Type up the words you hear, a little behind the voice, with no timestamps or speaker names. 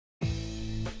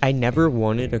I never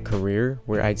wanted a career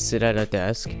where I'd sit at a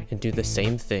desk and do the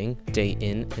same thing day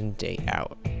in and day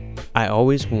out. I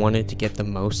always wanted to get the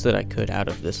most that I could out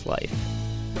of this life,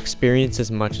 experience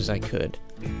as much as I could,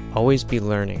 always be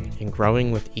learning and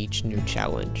growing with each new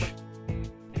challenge.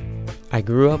 I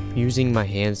grew up using my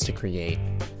hands to create.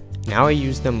 Now I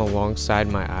use them alongside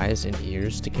my eyes and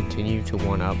ears to continue to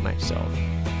one-up myself.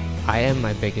 I am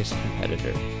my biggest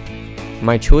competitor.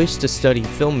 My choice to study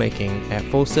filmmaking at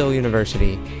Full Sail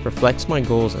University reflects my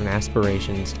goals and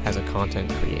aspirations as a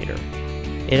content creator.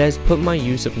 It has put my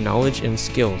use of knowledge and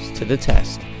skills to the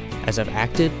test as I've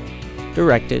acted,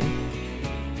 directed,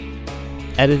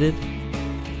 edited,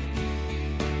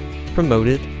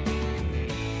 promoted,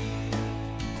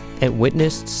 and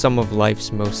witnessed some of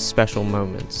life's most special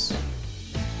moments.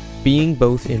 Being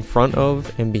both in front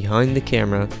of and behind the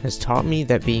camera has taught me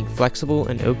that being flexible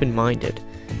and open-minded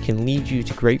can lead you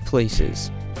to great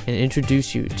places and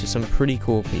introduce you to some pretty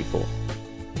cool people.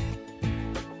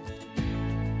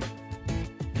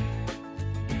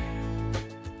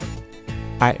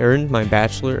 I earned my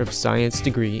Bachelor of Science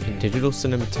degree in Digital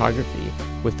Cinematography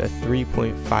with a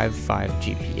 3.55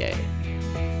 GPA.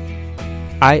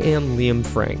 I am Liam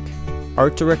Frank,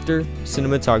 art director,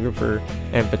 cinematographer,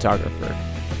 and photographer.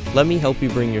 Let me help you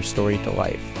bring your story to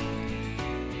life.